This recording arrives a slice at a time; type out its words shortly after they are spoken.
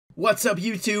What's up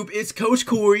YouTube, it's Coach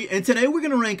Corey, and today we're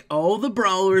going to rank all the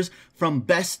Brawlers from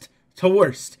best to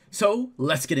worst. So,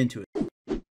 let's get into it.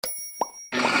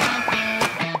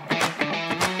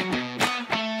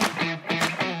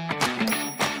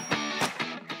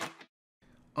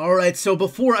 Alright, so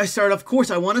before I start, of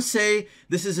course, I want to say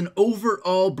this is an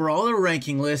overall Brawler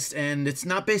ranking list, and it's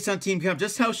not based on team count,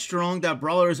 just how strong that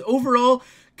Brawler is overall,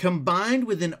 combined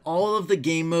within all of the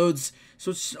game modes. So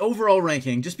it's overall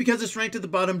ranking. Just because it's ranked at the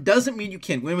bottom doesn't mean you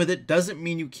can't win with it, doesn't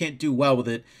mean you can't do well with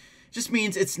it. Just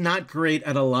means it's not great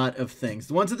at a lot of things.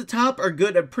 The ones at the top are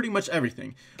good at pretty much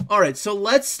everything. Alright, so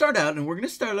let's start out, and we're going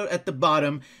to start out at the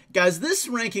bottom. Guys, this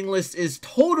ranking list is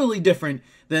totally different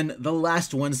than the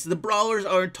last ones. The Brawlers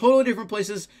are in totally different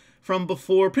places from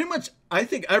before. Pretty much, I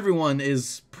think everyone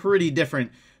is pretty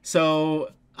different.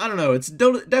 So, I don't know. It's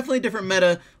definitely a different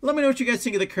meta. Let me know what you guys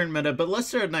think of the current meta, but let's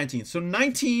start at 19. So,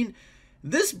 19...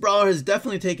 this Brawler has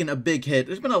definitely taken a big hit.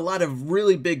 There's been a lot of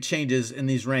really big changes in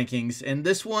these rankings, and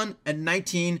this one at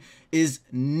 19 is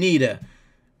Nita.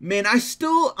 Man, I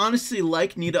still honestly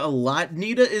like Nita a lot.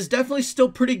 Nita is definitely still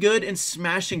pretty good in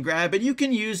smash and grab, and you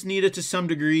can use Nita to some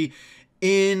degree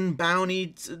in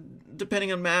bounty,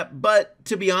 depending on map, but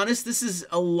to be honest, this is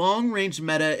a long-range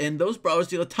meta, and those Brawlers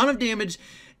deal a ton of damage,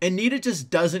 and Nita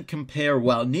just doesn't compare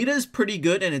well. Nita is pretty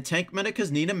good in a tank meta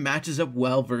because Nita matches up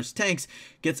well versus tanks.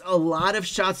 Gets a lot of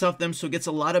shots off them, so gets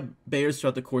a lot of bears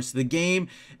throughout the course of the game,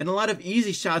 and a lot of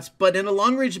easy shots. But in a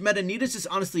long-range meta, Nita's just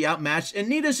honestly outmatched, and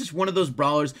Nita's just one of those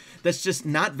Brawlers that's just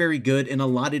not very good in a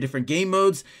lot of different game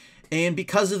modes. And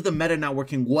because of the meta not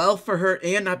working well for her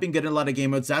and not being good in a lot of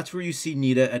game modes, that's where you see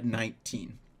Nita at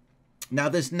 19. Now,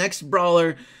 this next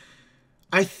Brawler,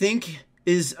 I think,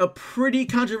 is a pretty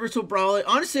controversial Brawler.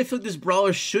 Honestly, I feel like this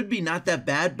Brawler should be not that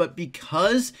bad, but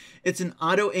because it's an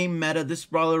auto-aim meta, this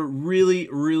Brawler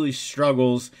really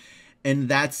struggles, and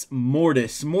that's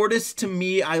Mortis. Mortis, to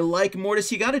me, I like Mortis.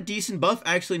 He got a decent buff,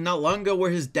 actually, not long ago,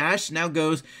 where his dash now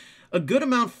goes a good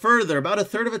amount further, about a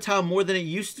third of a tile more than it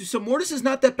used to. So Mortis is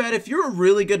not that bad. If you're a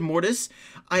really good Mortis,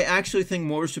 I actually think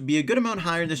Mortis would be a good amount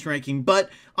higher in this ranking. But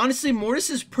honestly, Mortis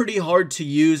is pretty hard to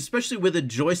use, especially with a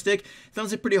joystick. It's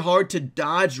honestly pretty hard to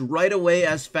dodge right away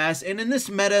as fast. And in this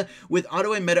meta, with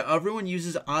auto-aim meta, everyone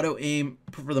uses auto-aim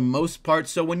for the most part.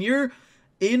 So when you're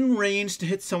in range to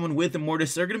hit someone with a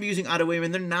Mortis, they're going to be using auto-aim,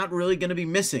 and they're not really going to be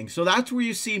missing. So that's where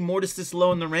you see Mortis this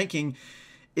low in the ranking,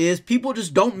 is people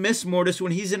just don't miss Mortis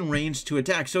when he's in range to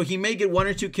attack. So he may get 1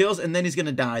 or 2 kills, and then he's going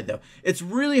to die, though. It's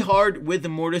really hard with the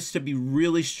Mortis to be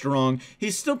really strong.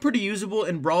 He's still pretty usable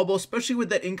in Brawl Ball, especially with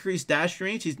that increased dash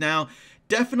range. He's now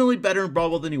definitely better in Brawl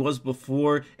Ball than he was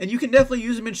before, and you can definitely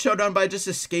use him in Showdown by just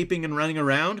escaping and running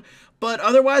around. But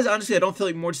otherwise, honestly, I don't feel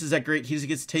like Mortis is that great. He just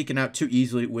gets taken out too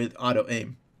easily with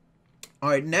auto-aim.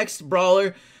 Alright, next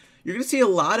Brawler. You're going to see a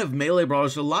lot of melee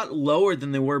Brawlers, a lot lower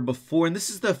than they were before, and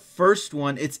this is the first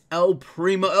one. It's El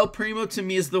Primo. El Primo, to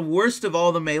me, is the worst of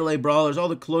all the melee Brawlers, all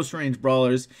the close-range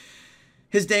Brawlers.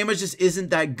 His damage just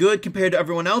isn't that good compared to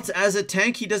everyone else. As a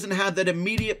tank, he doesn't have that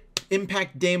immediate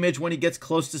impact damage when he gets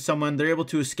close to someone. They're able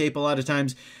to escape a lot of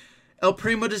times. El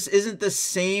Primo just isn't the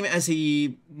same as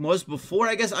he was before,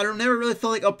 I guess. I never really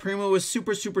felt like El Primo was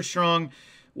super strong.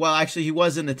 Well, actually, he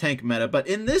was in the tank meta, but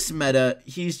in this meta,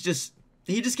 he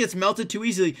just gets melted too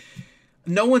easily.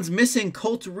 No one's missing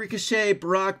Colt, Ricochet,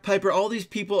 Brock, Piper. All these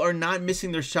people are not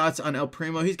missing their shots on El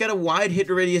Primo. He's got a wide hit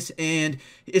radius, and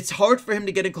it's hard for him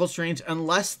to get in close range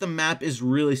unless the map is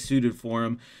really suited for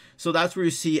him. So that's where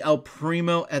you see El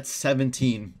Primo at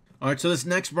 17. Alright, so this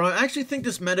next Brawler, I actually think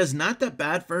this meta is not that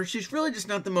bad for her. She's really just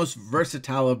not the most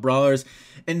versatile of Brawlers,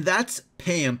 and that's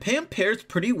Pam. Pam pairs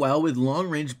pretty well with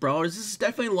long-range Brawlers. This is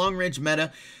definitely a long-range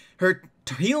meta. Her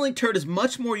healing turret is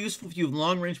much more useful if you have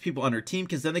long-range people on her team,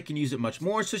 because then they can use it much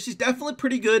more. So she's definitely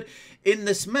pretty good in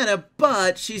this meta,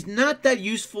 but she's not that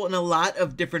useful in a lot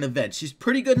of different events. She's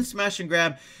pretty good in smash and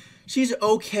grab. She's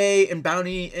okay in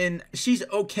bounty, and she's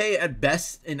okay at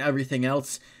best in everything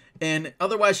else. And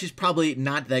otherwise, she's probably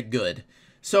not that good.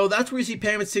 So that's where you see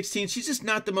Pam at 16. She's just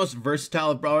not the most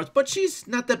versatile of Brawlers, but she's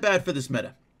not that bad for this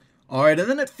meta. Alright, and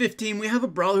then at 15, we have a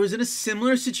Brawler who's in a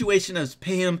similar situation as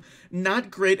Pam.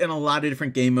 Not great in a lot of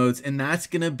different game modes, and that's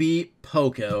going to be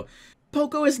Poco.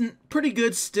 Poco is pretty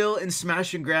good still in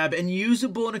Smash and Grab, and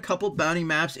usable in a couple bounty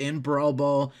maps and Brawl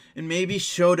Ball, and maybe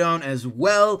Showdown as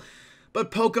well.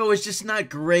 But Poco is just not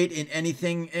great in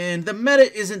anything, and the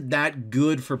meta isn't that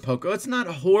good for Poco. It's not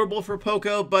horrible for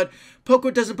Poco, but Poco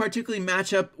doesn't particularly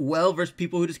match up well versus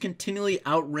people who just continually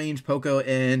outrange Poco,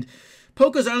 and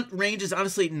Poco's range is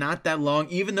honestly not that long,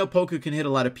 even though Poco can hit a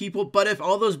lot of people, but if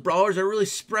all those brawlers are really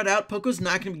spread out, Poco's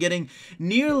not going to be getting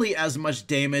nearly as much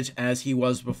damage as he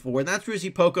was before. And that's where you see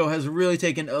Poco has really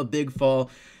taken a big fall.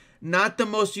 Not the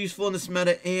most useful in this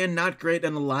meta, and not great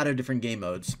in a lot of different game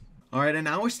modes. Alright, and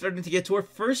now we're starting to get to our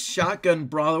first shotgun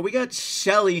brawler. We got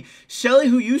Shelly. Shelly,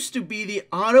 who used to be the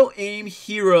auto-aim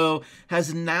hero,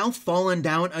 has now fallen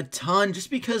down a ton just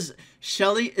because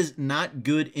Shelly is not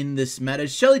good in this meta.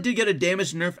 Shelly did get a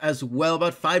damage nerf as well,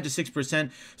 about 5 to 6%,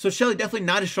 so Shelly definitely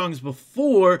not as strong as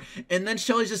before, and then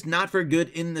Shelly's just not very good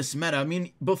in this meta. I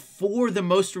mean, before the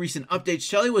most recent update,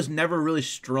 Shelly was never a really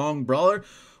strong brawler,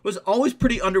 was always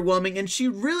pretty underwhelming, and she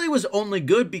really was only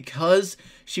good because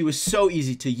she was so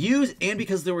easy to use and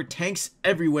because there were tanks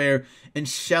everywhere, and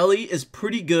Shelly is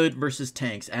pretty good versus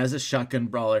tanks as a shotgun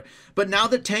brawler. But now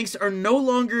that tanks are no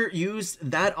longer used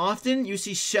that often, you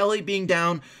see Shelly being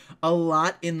down a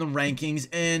lot in the rankings,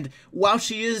 and while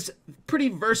she is pretty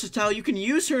versatile, you can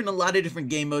use her in a lot of different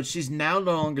game modes, she's now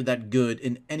no longer that good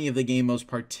in any of the game modes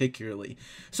particularly.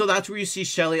 So that's where you see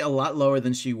Shelly a lot lower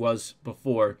than she was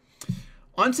before.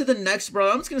 On to the next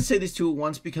brawler. I'm just going to say these two at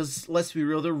once because, let's be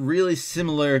real, they're really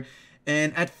similar.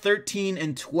 And at 13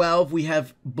 and 12, we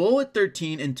have Bull at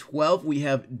 13, and 12, we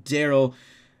have Daryl.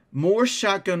 More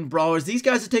shotgun brawlers. These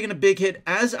guys are taking a big hit.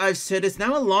 As I've said, it's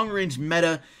now a long-range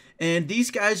meta, and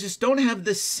these guys just don't have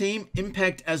the same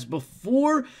impact as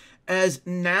before, as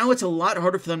now it's a lot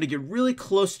harder for them to get really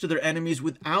close to their enemies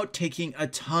without taking a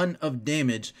ton of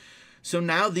damage. So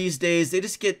now these days, they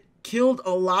just get killed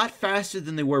a lot faster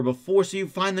than they were before, so you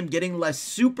find them getting less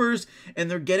supers and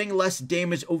they're getting less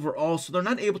damage overall, so they're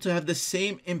not able to have the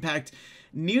same impact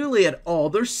nearly at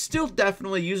all. They're still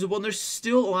definitely usable, and there's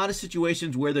still a lot of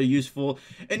situations where they're useful.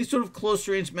 Any sort of close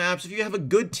range maps, if you have a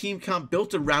good team comp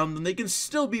built around them, they can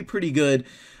still be pretty good.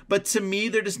 But to me,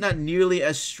 they're just not nearly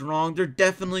as strong. They're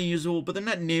definitely usable, but they're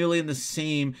not nearly in the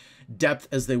same depth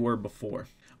as they were before.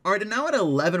 Alright, and now at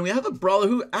 11, we have a brawler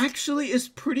who actually is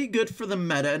pretty good for the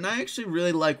meta, and I actually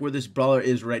really like where this brawler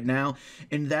is right now,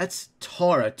 and that's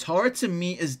Tara. Tara, to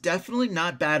me, is definitely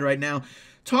not bad right now.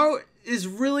 Tara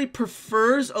really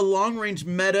prefers a long-range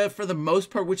meta for the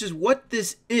most part, which is what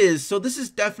this is, so this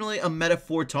is definitely a meta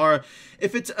for Tara.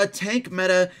 If it's a tank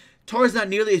meta, Tara's not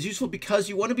nearly as useful because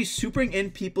you want to be supering in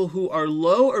people who are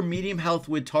low or medium health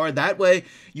with Tara. That way,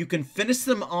 you can finish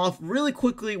them off really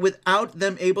quickly without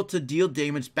them able to deal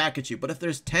damage back at you. But if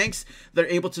there's tanks, they're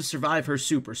able to survive her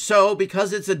super. So,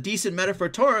 because it's a decent meta for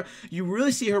Tara, you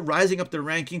really see her rising up the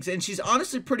rankings, and she's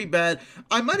honestly pretty bad.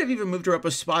 I might have even moved her up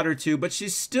a spot or two, but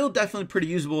she's still definitely pretty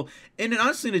usable, and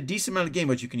honestly in a decent amount of game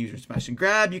modes. You can use her in Smash and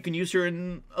Grab, you can use her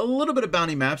in a little bit of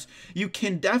bounty maps, you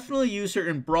can definitely use her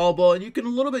in Brawl Ball, and you can a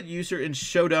little bit use her in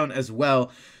Showdown as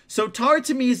well. So Tara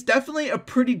to me is definitely a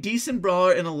pretty decent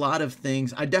brawler in a lot of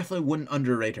things. I definitely wouldn't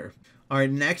underrate her.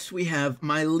 Alright, next we have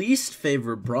my least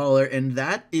favorite brawler, and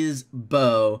that is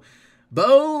Bo.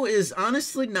 Bo is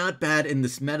honestly not bad in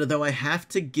this meta, though I have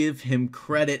to give him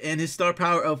credit, and his star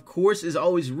power, of course, is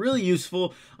always really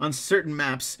useful on certain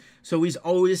maps, so he's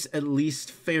always at least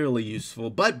fairly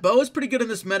useful. But Bo is pretty good in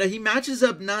this meta. He matches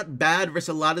up not bad versus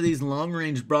a lot of these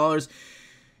long-range brawlers.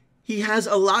 He has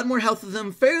a lot more health of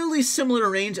them, fairly similar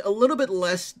range, a little bit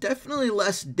less, definitely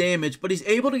less damage, but he's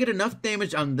able to get enough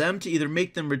damage on them to either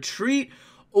make them retreat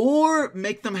or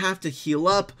make them have to heal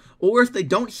up, or if they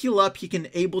don't heal up, he can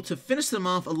able to finish them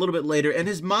off a little bit later, and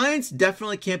his mines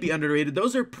definitely can't be underrated.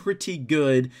 Those are pretty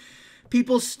good.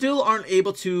 People still aren't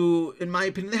able to, in my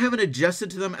opinion, they haven't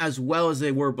adjusted to them as well as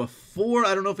they were before.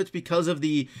 I don't know if it's because of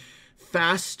the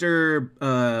faster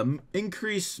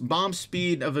increased bomb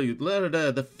speed of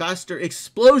the faster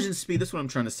explosion speed. That's what I'm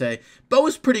trying to say. Bo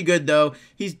is pretty good though.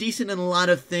 He's decent in a lot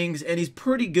of things, and he's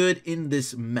pretty good in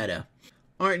this meta.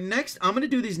 Alright, next, I'm going to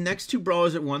do these next two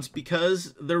brawlers at once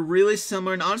because they're really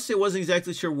similar, and honestly I wasn't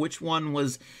exactly sure which one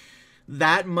was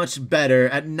that much better.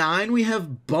 At 9 we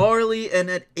have Barley, and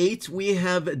at 8 we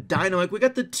have Dynamite. We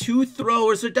got the two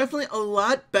throwers. They're definitely a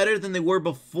lot better than they were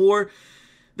before.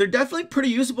 They're definitely pretty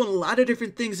usable in a lot of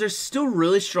different things. They're still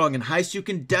really strong in Heist. You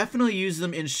can definitely use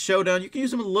them in Showdown. You can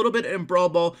use them a little bit in Brawl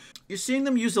Ball. You're seeing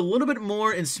them used a little bit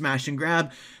more in Smash and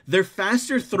Grab. Their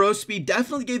faster throw speed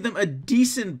definitely gave them a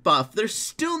decent buff. They're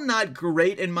still not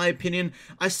great in my opinion.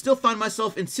 I still find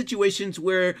myself in situations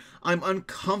where I'm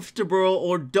uncomfortable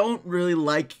or don't really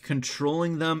like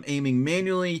controlling them, aiming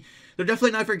manually. They're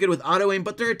definitely not very good with auto aim,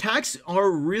 but their attacks are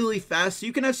really fast. So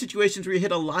you can have situations where you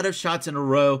hit a lot of shots in a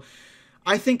row.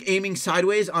 I think aiming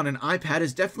sideways on an iPad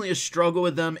is definitely a struggle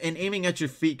with them, and aiming at your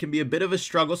feet can be a bit of a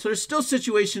struggle. So there's still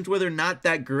situations where they're not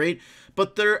that great,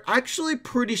 but they're actually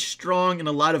pretty strong in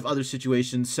a lot of other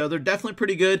situations. So they're definitely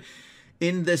pretty good.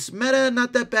 in this meta,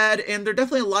 not that bad, and they're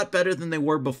definitely a lot better than they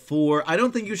were before. I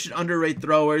don't think you should underrate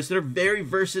throwers. They're very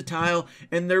versatile,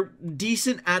 and they're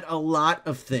decent at a lot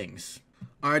of things.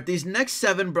 Alright, these next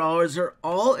 7 brawlers are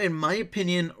all, in my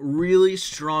opinion, really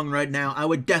strong right now. I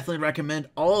would definitely recommend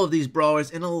all of these brawlers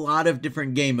in a lot of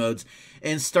different game modes.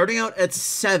 And starting out at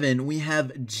 7, we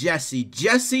have Jessie.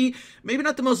 Jessie, maybe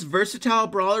not the most versatile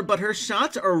brawler, but her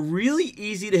shots are really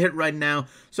easy to hit right now,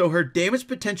 so her damage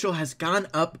potential has gone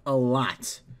up a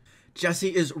lot.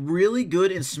 Jessie is really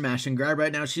good in smash and grab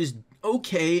right now. She's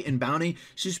okay in bounty.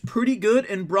 She's pretty good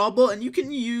in Brawl, and you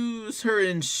can use her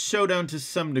in showdown to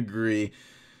some degree.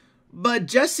 But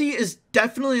Jessie is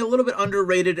definitely a little bit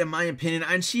underrated in my opinion,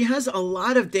 and she has a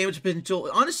lot of damage potential.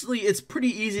 Honestly, it's pretty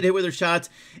easy to hit with her shots,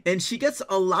 and she gets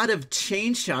a lot of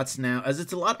chain shots now, as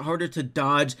it's a lot harder to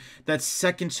dodge that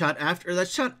second shot after. That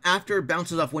shot after it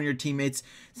bounces off one of your teammates,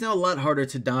 it's now a lot harder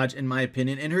to dodge in my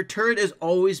opinion, and her turret has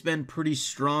always been pretty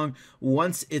strong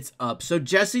once it's up. So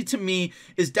Jessie, to me,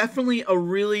 is definitely a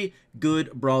really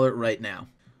good brawler right now.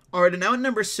 Alright, and now at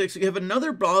number 6, we have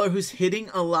another brawler who's hitting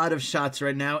a lot of shots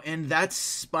right now, and that's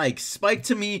Spike. Spike,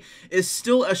 to me, is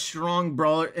still a strong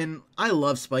brawler, and I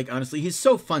love Spike, honestly. He's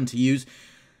so fun to use.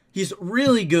 He's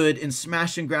really good in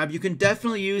smash and grab. You can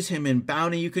definitely use him in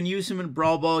bounty. You can use him in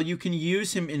Brawl Ball. You can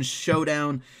use him in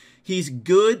showdown. He's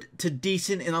good to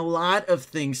decent in a lot of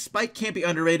things. Spike can't be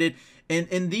underrated, and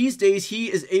in these days,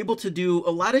 he is able to do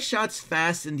a lot of shots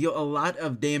fast and deal a lot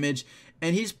of damage.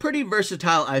 And he's pretty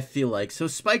versatile, I feel like. So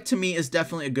Spike, to me, is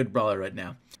definitely a good brawler right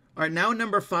now. Alright, now at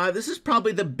number 5, this is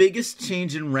probably the biggest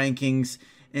change in rankings.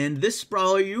 And this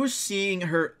brawler, you're seeing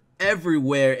her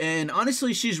everywhere. And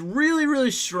honestly, she's really,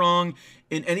 really strong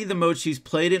in any of the modes she's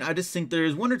played in. I just think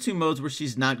there's 1 or 2 modes where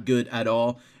she's not good at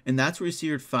all. And that's where you see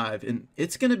her at 5. And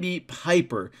it's going to be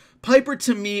Piper. Piper,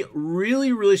 to me,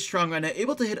 really, really strong right now.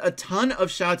 Able to hit a ton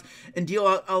of shots and deal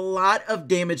out a lot of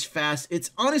damage fast. It's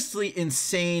honestly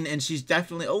insane, and she's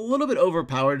definitely a little bit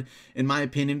overpowered, in my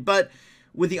opinion. But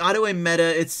with the auto-aim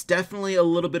meta, it's definitely a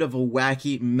little bit of a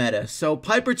wacky meta. So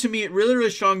Piper, to me, really, really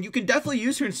strong. You can definitely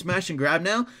use her in smash and grab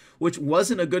now, which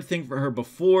wasn't a good thing for her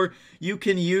before. You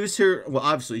can use her, well,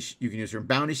 obviously, you can use her in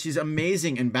bounty. She's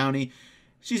amazing in bounty.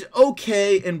 She's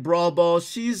okay in Brawl Ball.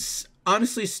 She's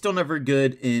honestly still never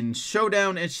good in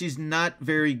showdown, and she's not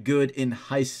very good in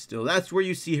heist still. That's where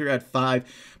you see her at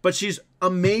 5, but she's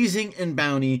amazing in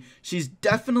bounty. She's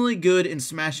definitely good in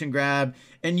smash and grab,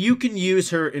 and you can use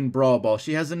her in Brawl Ball.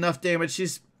 She has enough damage.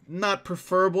 She's not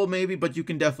preferable maybe, but you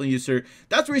can definitely use her.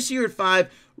 That's where you see her at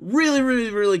 5. Really,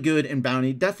 really, really good in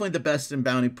bounty. Definitely the best in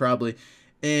bounty probably.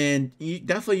 And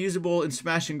definitely usable in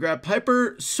smash and grab.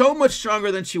 Piper, so much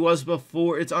stronger than she was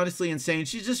before. It's honestly insane.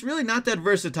 She's just really not that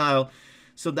versatile.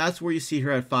 So that's where you see her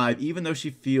at 5, even though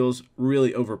she feels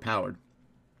really overpowered.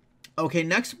 Okay,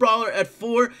 next brawler at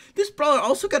 4. This brawler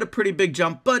also got a pretty big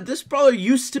jump, but this brawler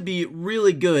used to be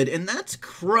really good, and that's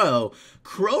Crow.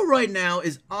 Crow right now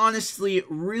is honestly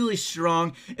really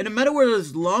strong. In a meta where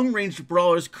there's long-range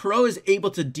brawlers, Crow is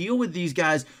able to deal with these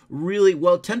guys really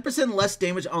well. 10% less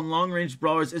damage on long-range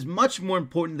brawlers is much more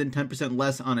important than 10%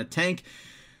 less on a tank.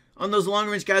 On those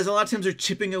long-range guys, a lot of times they're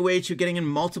chipping away at you, getting in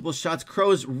multiple shots.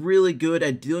 Crow is really good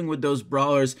at dealing with those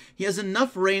brawlers. He has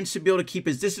enough range to be able to keep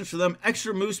his distance for them.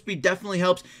 Extra move speed definitely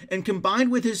helps. And combined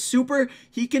with his super,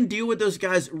 he can deal with those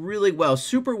guys really well.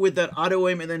 Super with that auto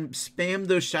aim and then spam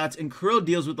those shots. And Crow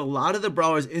deals with a lot of the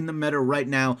brawlers in the meta right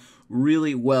now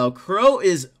really well. Crow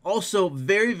is also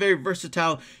very, very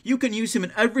versatile. You can use him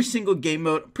in every single game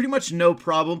mode, pretty much no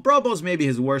problem. Brawl Ball is maybe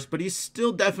his worst, but he's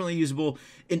still definitely usable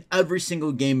in every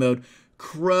single game mode.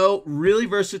 Crow, really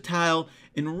versatile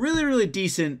and really, really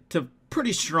decent to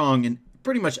pretty strong in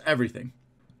pretty much everything.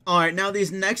 Alright, now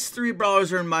these next 3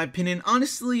 brawlers are, in my opinion,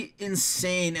 honestly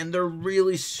insane, and they're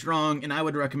really strong, and I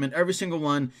would recommend every single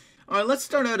one. Alright, let's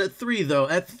start out at 3, though.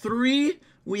 At 3,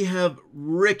 we have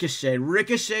Ricochet.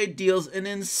 Ricochet deals an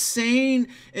insane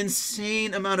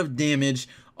amount of damage.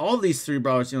 All of these 3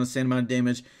 brawlers deal an insane amount of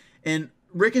damage, and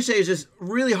Ricochet is just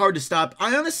really hard to stop.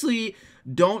 I honestly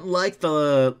don't like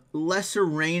the lesser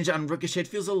range on Ricochet. It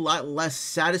feels a lot less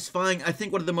satisfying. I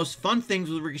think one of the most fun things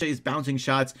with Ricochet is bouncing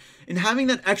shots, and having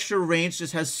that extra range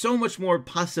just has so much more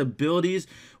possibilities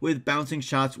with bouncing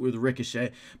shots with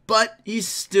Ricochet. But he's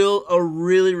still a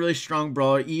really, really strong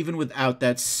brawler even without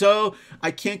that, so I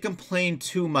can't complain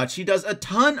too much. He does a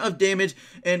ton of damage,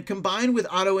 and combined with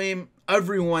auto aim,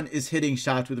 everyone is hitting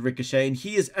shots with Ricochet, and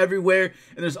he is everywhere,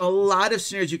 and there's a lot of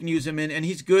scenarios you can use him in, and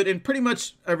he's good in pretty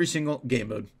much every single game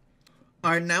mode.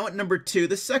 Alright, now at number 2,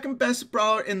 the second best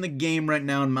brawler in the game right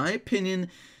now, in my opinion,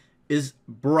 is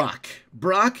Brock.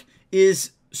 Brock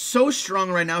is so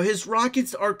strong right now. His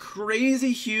rockets are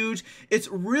crazy huge. It's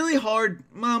really hard,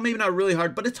 well, maybe not really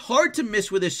hard, but it's hard to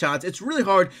miss with his shots. It's really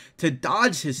hard to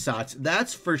dodge his shots,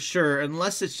 that's for sure,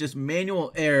 unless it's just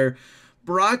manual error.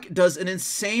 Brock does an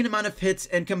insane amount of hits,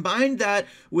 and combine that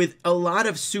with a lot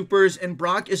of supers, and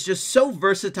Brock is just so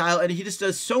versatile, and he just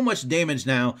does so much damage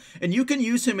now, and you can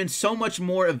use him in so much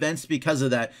more events because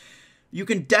of that. You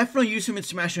can definitely use him in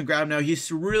Smash and Grab now.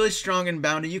 He's really strong and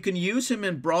bounded. You can use him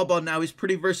in Brawl Ball now. He's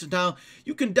pretty versatile.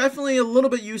 You can definitely a little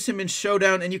bit use him in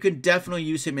Showdown, and you can definitely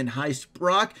use him in Heist.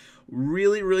 Brock,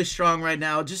 really, really strong right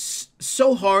now. Just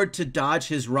so hard to dodge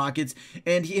his rockets,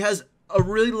 and he has a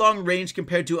really long range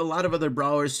compared to a lot of other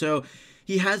brawlers, so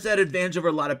he has that advantage over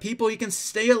a lot of people. He can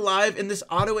stay alive in this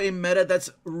auto aim meta. That's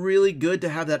really good to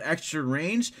have that extra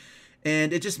range,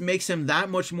 and it just makes him that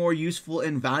much more useful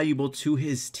and valuable to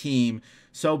his team.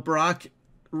 So Brock,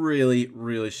 really,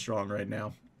 really strong right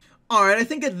now. Alright, I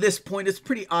think at this point it's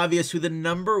pretty obvious who the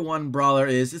 #1 brawler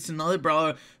is. It's another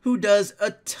brawler who does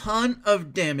a ton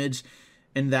of damage,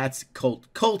 and that's Colt.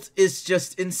 Colt is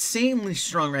just insanely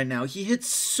strong right now. He hits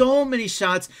so many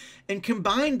shots, and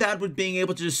combine that with being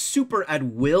able to just super at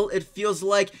will, it feels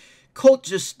like Colt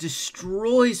just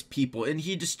destroys people, and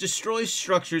he just destroys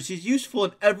structures. He's useful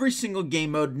in every single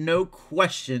game mode, no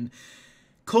question.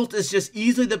 Colt is just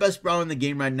easily the best brawler in the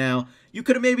game right now. You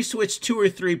could have maybe switched 2 or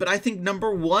 3, but I think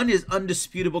 #1 is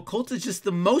undisputable. Colt is just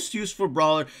the most useful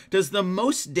brawler, does the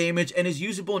most damage, and is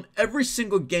usable in every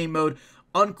single game mode.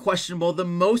 Unquestionable, the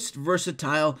most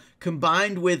versatile,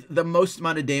 combined with the most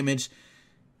amount of damage.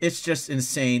 It's just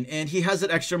insane, and he has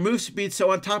that extra move speed,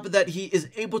 so on top of that, he is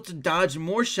able to dodge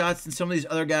more shots than some of these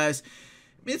other guys.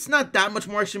 It's not that much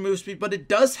more extra move speed, but it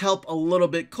does help a little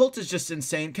bit. Colt is just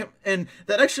insane, and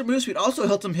that extra move speed also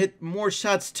helps him hit more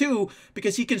shots too,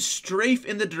 because he can strafe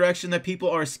in the direction that people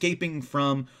are escaping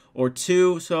from or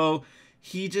to, so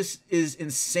he just is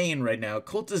insane right now.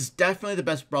 Colt is definitely the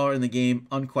best brawler in the game,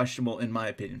 unquestionable in my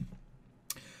opinion.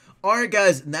 Alright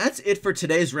guys, that's it for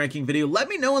today's ranking video. Let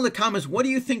me know in the comments, what do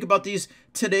you think about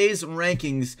today's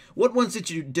rankings? What ones did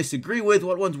you disagree with?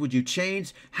 What ones would you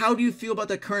change? How do you feel about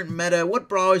the current meta? What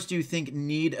brawlers do you think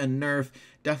need a nerf?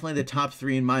 Definitely the top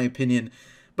 3 in my opinion.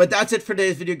 But that's it for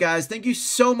today's video guys. Thank you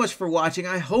so much for watching.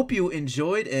 I hope you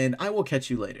enjoyed, and I will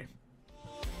catch you later.